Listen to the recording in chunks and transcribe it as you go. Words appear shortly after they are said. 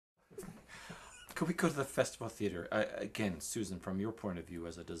Could we go to the Festival Theatre? Again, Susan, from your point of view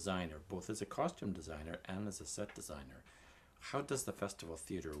as a designer, both as a costume designer and as a set designer, how does the Festival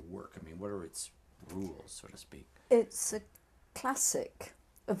Theatre work? I mean, what are its rules, so to speak? It's a classic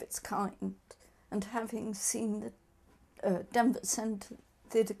of its kind, and having seen the Denver Center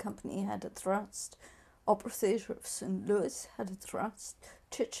Theatre Company had a thrust, Opera Theatre of St. Louis had a thrust,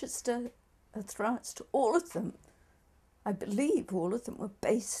 Chichester a thrust, all of them, I believe all of them were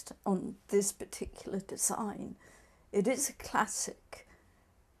based on this particular design. It is a classic,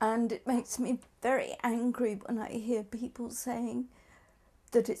 and it makes me very angry when I hear people saying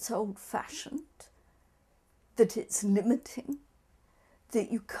that it's old-fashioned, that it's limiting,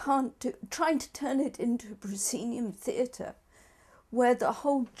 that you can't do, trying to turn it into a proscenium theatre, where the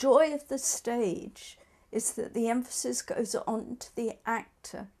whole joy of the stage is that the emphasis goes on to the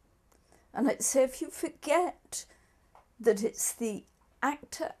actor. And I'd say if you forget that it's the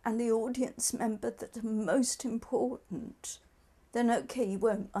actor and the audience member that are most important, then okay, you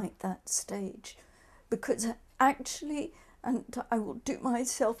won't like that stage. Because actually, and I will do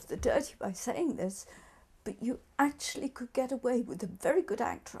myself the dirty by saying this, but you actually could get away with a very good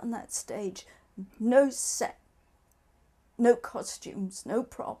actor on that stage, no set, no costumes, no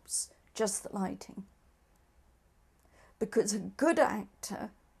props, just the lighting. Because a good actor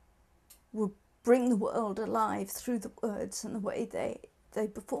will bring the world alive through the words and the way they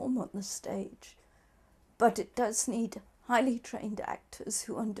perform on the stage. But it does need highly trained actors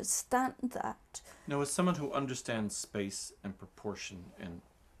who understand that. Now, as someone who understands space and proportion and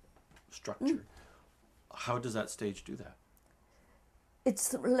structure, how does that stage do that? It's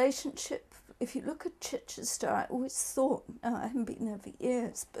the relationship. If you look at Chichester, I always thought, now I haven't been there for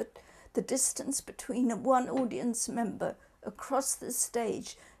years, but the distance between one audience member across the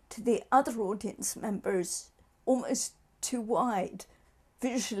stage to the other audience members almost too wide,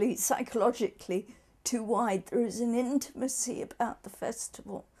 visually, psychologically too wide. There is an intimacy about the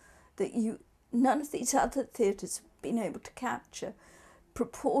festival that none of these other theatres have been able to capture.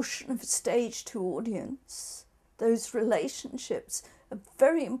 Proportion of stage to audience, those relationships are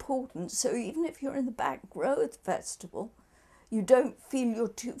very important. So even if you're in the back row of the festival, you don't feel you're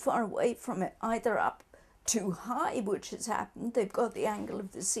too far away from it, either up too high, which has happened, they've got the angle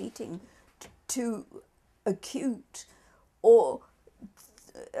of the seating too acute, or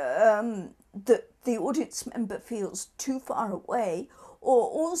that the audience member feels too far away, or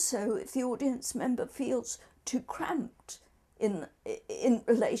also if the audience member feels too cramped in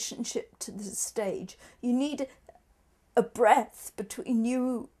relationship to the stage. You need a breath between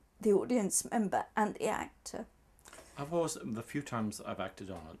you, the audience member, and the actor. I've always, the few times I've acted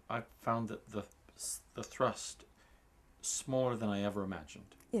on it, I've found that the thrust smaller than I ever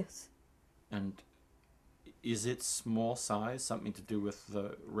imagined. Yes. And is its small size something to do with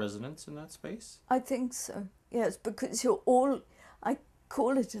the resonance in that space? I think so, yes, because I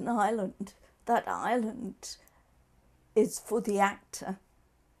call it an island. That island is for the actor.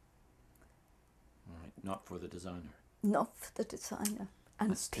 Right, not for the designer. Not for the designer.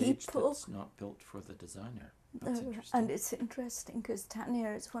 And a stage people, that's not built for the designer. No, and it's interesting because Tanya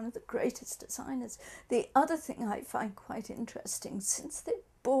is one of the greatest designers. The other thing I find quite interesting, since they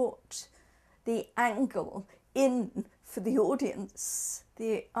brought the angle in for the audience,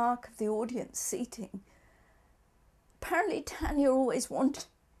 the arc of the audience seating, apparently Tanya always wanted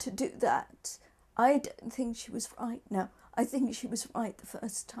to do that. I don't think she was right now. I think she was right the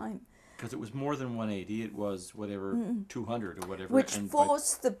first time. Because it was more than 180, it was whatever, 200 or whatever. Which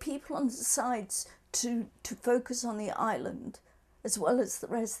forced the people on the sides to focus on the island as well as the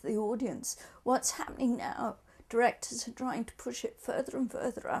rest of the audience. What's happening now, directors are trying to push it further and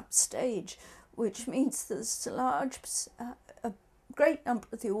further upstage, which means there's a great number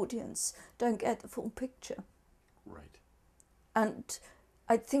of the audience don't get the full picture. Right. And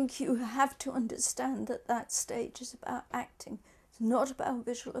I think you have to understand that that stage is about acting. It's not about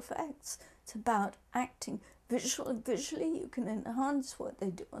visual effects. It's about acting. Visually, you can enhance what they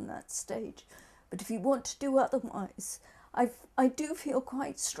do on that stage. But if you want to do otherwise, I do feel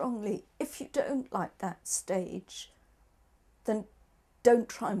quite strongly, if you don't like that stage, then don't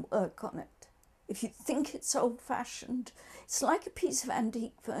try and work on it. If you think it's old-fashioned, it's like a piece of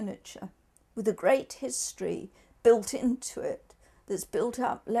antique furniture with a great history built into it, that's built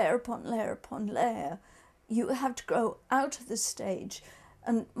up layer upon layer upon layer. You have to grow out of the stage.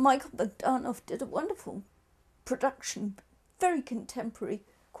 And Michael McDonough did a wonderful production, very contemporary,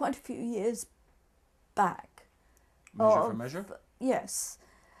 quite a few years back. Measure for Measure? Yes.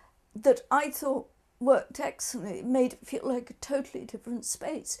 That I thought worked excellently. It made it feel like a totally different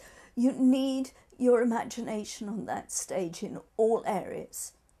space. You need your imagination on that stage in all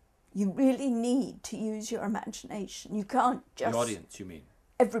areas. You really need to use your imagination. You can't just... The audience, you mean?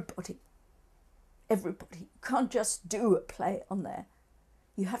 Everybody. Everybody. You can't just do a play on there.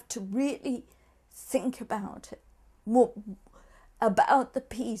 You have to really think about it. More about the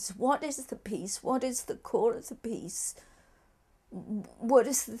piece. What is the piece? What is the core of the piece? What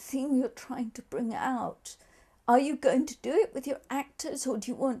is the thing you're trying to bring out? Are you going to do it with your actors, or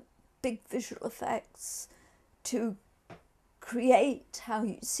do you want big visual effects to create how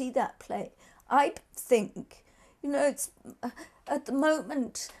you see that play? I think, it's at the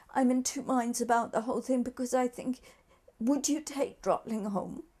moment I'm in two minds about the whole thing, because I think, would you take Drottling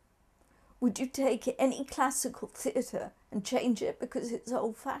home? Would you take any classical theatre and change it because it's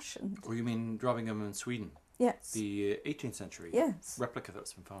old-fashioned? Or you mean Drottningham in Sweden? Yes. The 18th century replica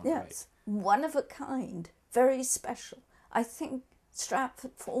that's been found. Yes. Right. One of a kind, very special. I think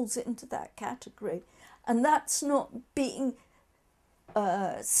Stratford falls into that category. And that's not being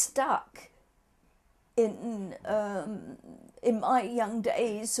stuck in my young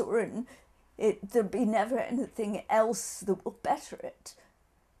days, or in it. There'll be never anything else that will better it.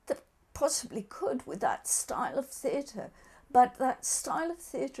 That possibly could with that style of theatre. But that style of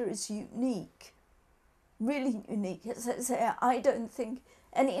theatre is unique. Really unique. As I say, I don't think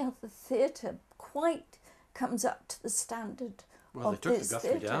any other theatre quite comes up to the standard of this theatre. Well, they took the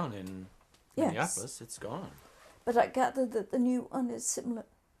Guthrie down in Minneapolis. It's gone. But I gather that the new one is similar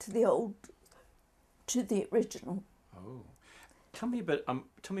to the original. Oh. Tell me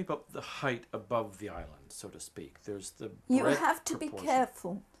about the height above the island, so to speak. There's the You have to be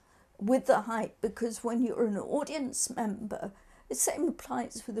careful with the height, because when you're an audience member, the same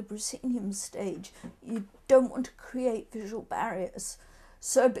applies for the proscenium stage. You don't want to create visual barriers.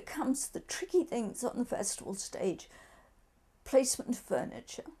 So it becomes the tricky things on the festival stage. Placement of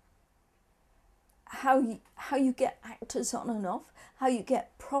furniture. How you get actors on and off. How you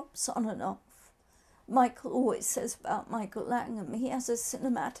get props on and off. Michael always says about Michael Langham, he has a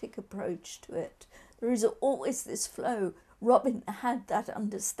cinematic approach to it. There is always this flow. Robin had that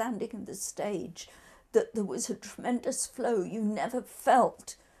understanding of the stage, that there was a tremendous flow. You never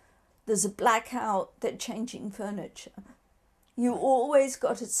felt there's a blackout, they're changing furniture. You always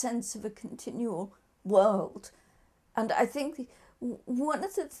got a sense of a continual world. And I think one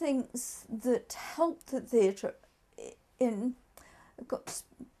of the things that helped the theatre I've got to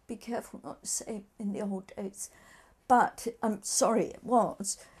be careful not to say in the old days, but I'm sorry, it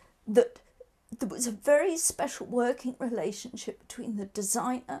was, that there was a very special working relationship between the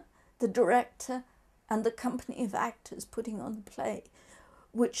designer, the director, and the company of actors putting on the play,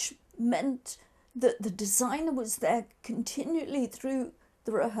 which meant that the designer was there continually through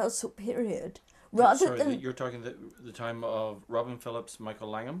the rehearsal period. You're talking the time of Robin Phillips, Michael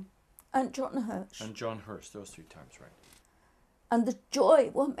Langham? And John Hirsch. And John Hirsch, those three times, right. And the joy,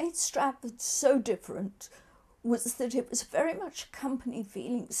 what made Stratford so different was that it was very much a company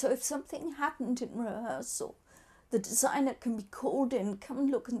feeling. So if something happened in rehearsal, the designer can be called in, come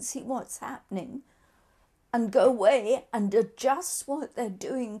and look and see what's happening, and go away and adjust what they're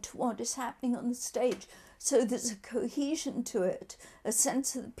doing to what is happening on the stage. So there's a cohesion to it, a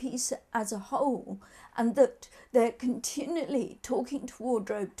sense of the piece as a whole, and that they're continually talking to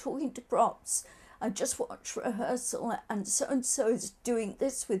wardrobe, talking to props. I just watched rehearsal and so is doing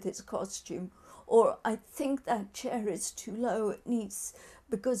this with his costume, or I think that chair is too low, it needs,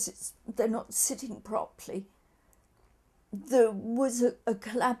 because they're not sitting properly. There was a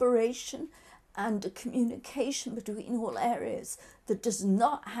collaboration and a communication between all areas that does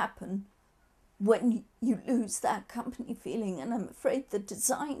not happen when you lose that company feeling. And I'm afraid the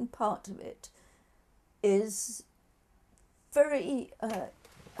design part of it is very,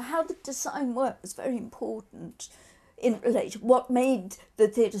 how the design works is very important in relation, what made the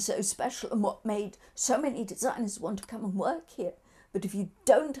theatre so special and what made so many designers want to come and work here. But if you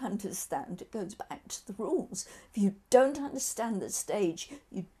don't understand, it goes back to the rules. If you don't understand the stage,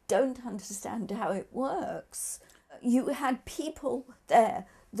 you don't understand how it works. You had people there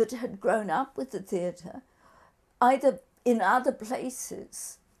that had grown up with the theatre, either in other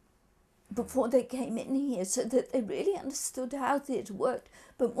places before they came in here, so that they really understood how theatre worked,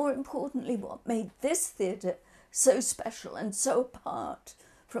 but more importantly, what made this theatre so special and so apart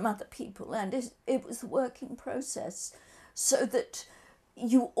from other people. And it was the working process, so that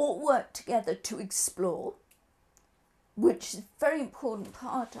you all work together to explore, which is a very important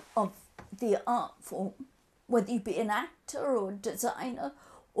part of the art form, whether you be an actor or a designer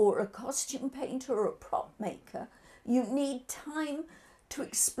or a costume painter or a prop maker. You need time to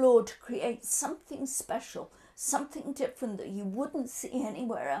explore, to create something special, something different that you wouldn't see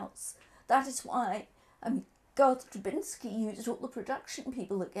anywhere else. That is why, Garth Drabinsky used all the production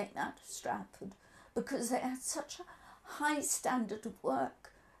people that came out of Stratford because they had such a high standard of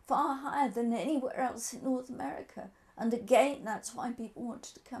work, far higher than anywhere else in North America. And again, that's why people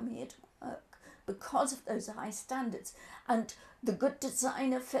wanted to come here to work, because of those high standards. And the good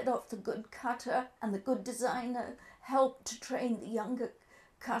designer fed off the good cutter, and the good designer helped to train the younger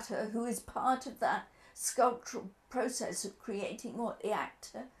cutter, who is part of that sculptural process of creating what the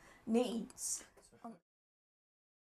actor needs.